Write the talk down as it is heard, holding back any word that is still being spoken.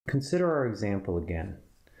Consider our example again.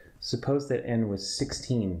 Suppose that n was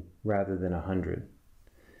 16 rather than 100.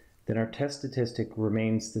 Then our test statistic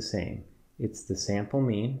remains the same. It's the sample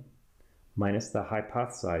mean minus the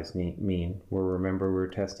hypothesized mean, where remember we're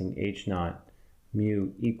testing h0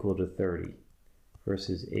 mu equal to 30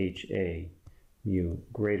 versus ha mu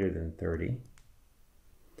greater than 30.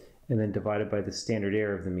 And then divided by the standard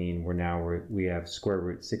error of the mean, where we have square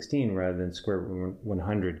root 16 rather than square root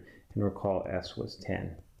 100, and recall s was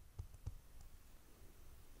 10.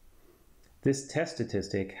 This test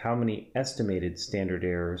statistic, how many estimated standard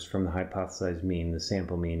errors from the hypothesized mean, the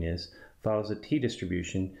sample mean is, follows a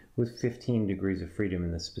t-distribution with 15 degrees of freedom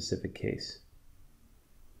in this specific case.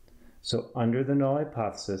 So under the null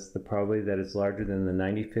hypothesis, the probability that it's larger than the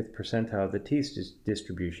 95th percentile of the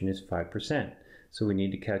t-distribution is 5%. So we need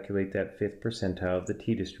to calculate that 5th percentile of the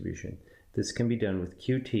t-distribution. This can be done with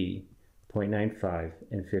qt, 0.95,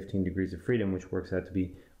 and 15 degrees of freedom, which works out to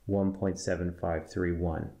be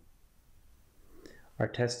 1.7531. Our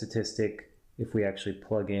test statistic, if we actually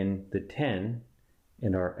plug in the 10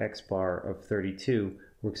 and our x bar of 32,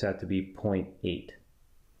 works out to be 0.8.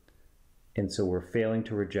 And so we're failing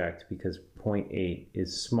to reject because 0.8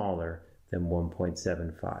 is smaller than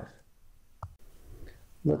 1.75.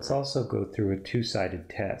 Let's also go through a two-sided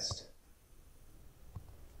test.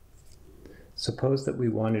 Suppose that we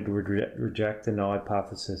wanted to reject the null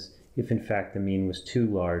hypothesis if in fact the mean was too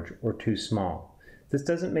large or too small. This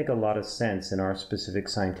doesn't make a lot of sense in our specific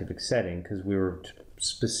scientific setting because we were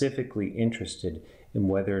specifically interested in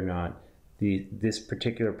whether or not this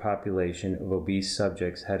particular population of obese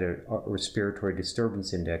subjects had a respiratory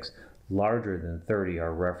disturbance index larger than 30,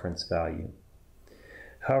 our reference value.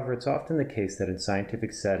 However, it's often the case that in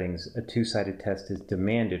scientific settings, a two-sided test is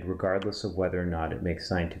demanded regardless of whether or not it makes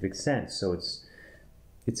scientific sense. So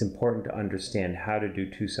it's important to understand how to do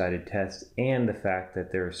two-sided tests and the fact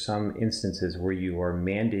that there are some instances where you are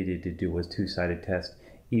mandated to do a two-sided test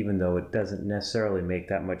even though it doesn't necessarily make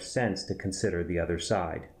that much sense to consider the other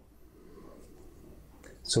side.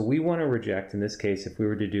 So we want to reject, in this case, if we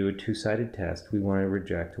were to do a two-sided test, we want to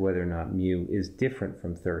reject whether or not mu is different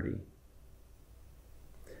from 30.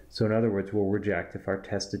 So in other words, we'll reject if our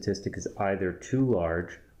test statistic is either too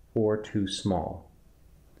large or too small.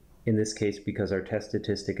 In this case, because our test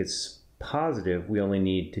statistic is positive, we only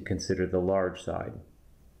need to consider the large side.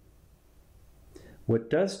 What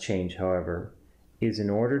does change, however, is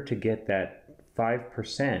in order to get that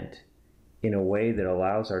 5% in a way that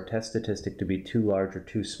allows our test statistic to be too large or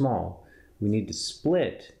too small, we need to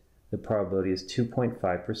split the probability as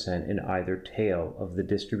 2.5% in either tail of the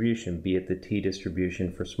distribution, be it the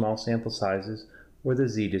t-distribution for small sample sizes or the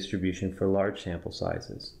z-distribution for large sample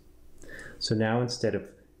sizes. So now instead of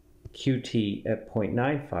qt at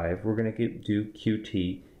 0.95, we're going to do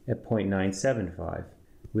qt at 0.975,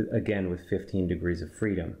 again with 15 degrees of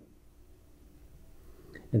freedom.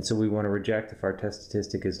 And so we want to reject if our test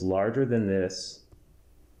statistic is larger than this,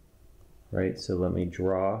 right? So let me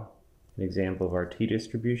draw an example of our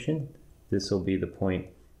t-distribution. This will be the point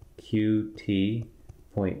qt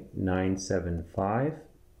 0.975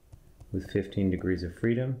 with 15 degrees of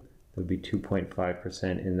freedom. There would be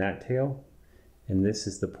 2.5% in that tail. And this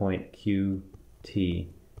is the point qt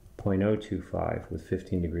 0.025 with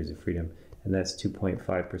 15 degrees of freedom. And that's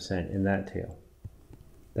 2.5% in that tail.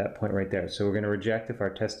 That point right there. So we're going to reject if our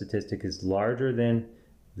test statistic is larger than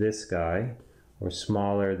this guy or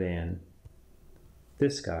smaller than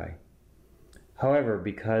this guy. However,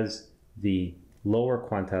 because the lower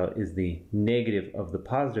quantile is the negative of the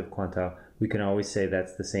positive quantile, we can always say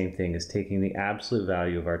that's the same thing as taking the absolute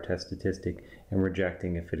value of our test statistic and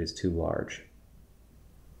rejecting if it is too large.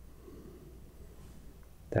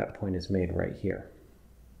 That point is made right here.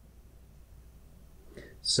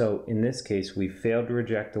 So in this case, we failed to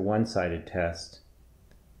reject the one-sided test,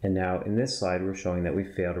 and now in this slide we're showing that we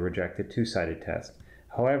failed to reject the two-sided test.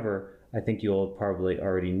 However, I think you'll have probably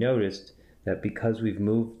already noticed that because we've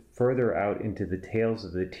moved further out into the tails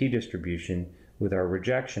of the t-distribution with our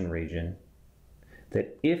rejection region,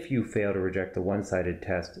 that if you fail to reject the one-sided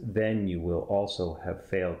test, then you will also have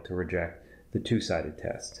failed to reject the two-sided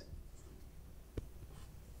test.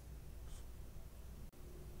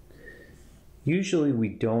 Usually we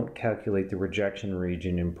don't calculate the rejection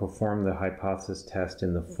region and perform the hypothesis test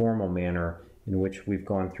in the formal manner in which we've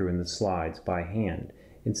gone through in the slides by hand.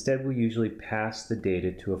 Instead, we usually pass the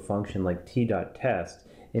data to a function like Ttest,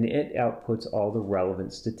 and it outputs all the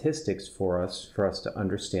relevant statistics for us to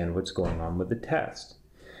understand what's going on with the test.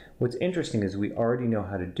 What's interesting is we already know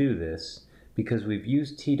how to do this because we've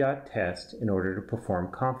used Ttest in order to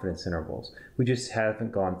perform confidence intervals. We just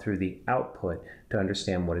haven't gone through the output to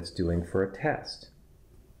understand what it's doing for a test.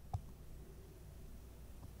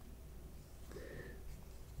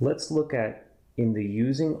 Let's look at, in the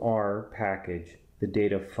using R package, the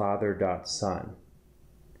data father.son.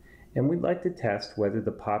 And we'd like to test whether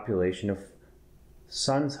the population of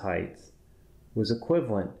son's height was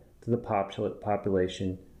equivalent to the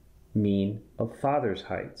population mean of father's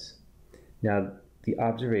heights. Now, the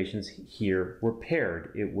observations here were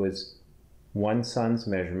paired. It was one son's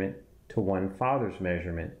measurement to one father's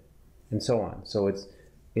measurement, and so on. So it's,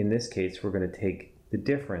 in this case, we're going to take the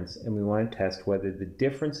difference, and we want to test whether the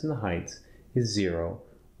difference in the heights is 0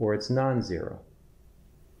 or it's non-zero.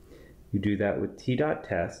 You do that with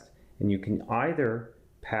Ttest, and you can either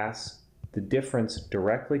pass the difference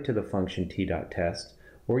directly to the function Ttest,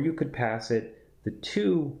 or you could pass it the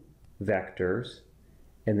two vectors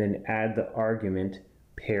and then add the argument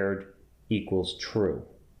paired equals true.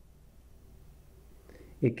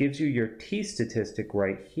 It gives you your t statistic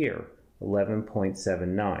right here,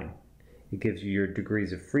 11.79. It gives you your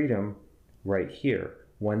degrees of freedom right here,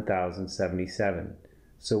 1,077.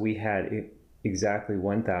 So we had exactly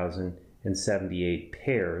 1,078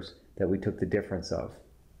 pairs that we took the difference of.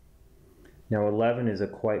 Now 11 is a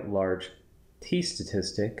quite large t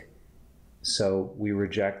statistic, so we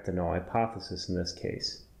reject the null hypothesis in this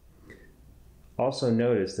case. Also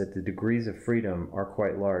notice that the degrees of freedom are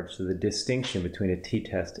quite large, so the distinction between a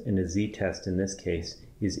t-test and a z-test in this case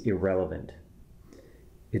is irrelevant.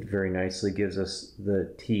 It very nicely gives us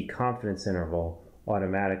the t confidence interval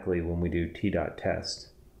automatically when we do t.test.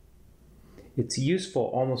 It's useful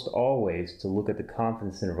almost always to look at the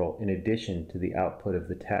confidence interval in addition to the output of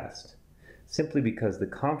the test, simply because the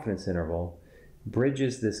confidence interval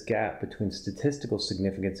bridges this gap between statistical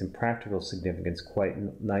significance and practical significance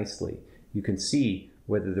quite nicely. You can see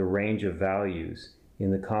whether the range of values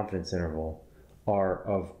in the confidence interval are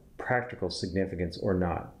of practical significance or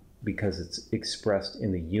not, because it's expressed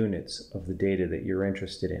in the units of the data that you're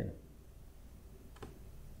interested in.